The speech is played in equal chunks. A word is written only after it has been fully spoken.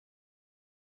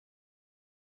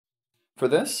For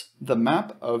this, the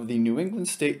map of the New England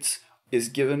states is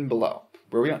given below,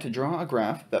 where we want to draw a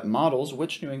graph that models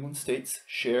which New England states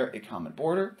share a common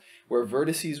border, where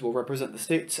vertices will represent the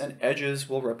states and edges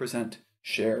will represent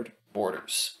shared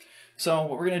borders. So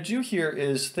what we're going to do here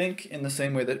is think in the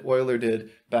same way that Euler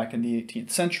did back in the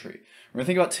 18th century. We're going to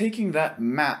think about taking that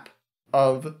map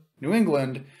of New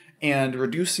England and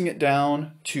reducing it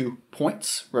down to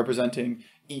points representing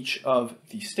each of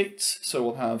the states. So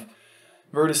we'll have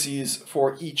vertices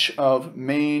for each of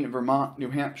Maine, Vermont,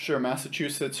 New Hampshire,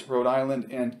 Massachusetts, Rhode Island,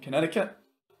 and Connecticut.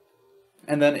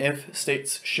 And then if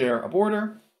states share a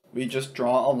border, we just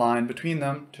draw a line between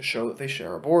them to show that they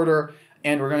share a border,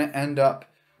 and we're going to end up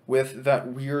with that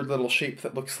weird little shape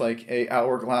that looks like an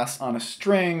hourglass on a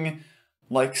string,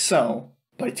 like so,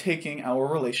 by taking our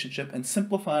relationship and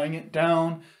simplifying it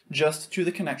down just to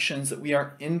the connections that we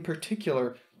are in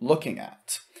particular looking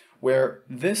at, where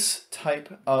this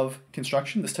type of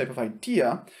construction, this type of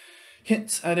idea,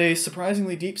 hints at a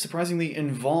surprisingly deep, surprisingly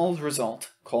involved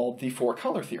result called the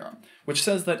four-color theorem, which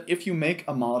says that if you make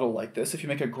a model like this, if you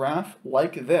make a graph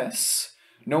like this,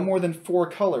 no more than 4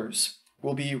 colors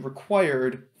will be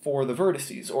required for the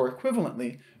vertices, or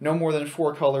equivalently, no more than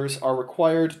 4 colors are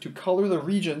required to color the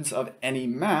regions of any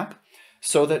map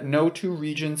so that no 2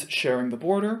 regions sharing the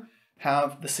border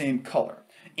have the same color.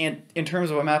 And in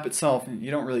terms of a map itself, you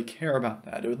don't really care about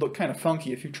that. It would look kind of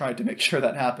funky if you tried to make sure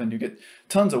that happened. You get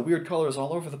tons of weird colors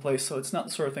all over the place, so it's not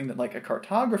the sort of thing that like a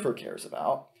cartographer cares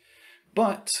about.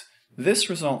 But this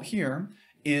result here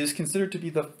is considered to be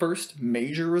the first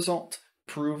major result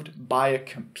proved by a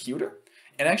computer.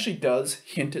 It actually does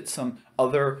hint at some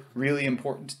other really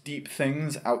important deep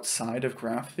things outside of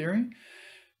graph theory.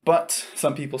 But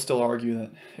some people still argue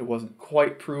that it wasn't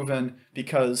quite proven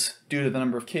because due to the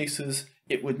number of cases,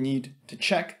 it would need to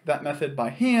check that method by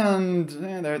hand.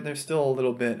 They're still a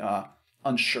little bit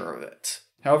unsure of it.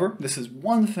 However, this is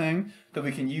one thing that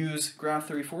we can use graph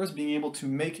theory for, is being able to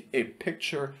make a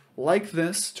picture like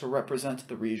this to represent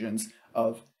the regions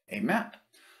of a map.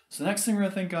 So the next thing we're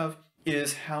going to think of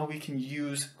is how we can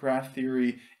use graph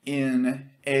theory in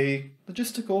a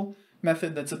logistical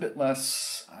method that's a bit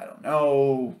less, I don't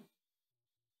know,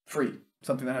 free.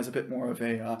 Something that has a bit more of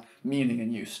a meaning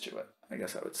and use to it, I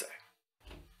guess I would say.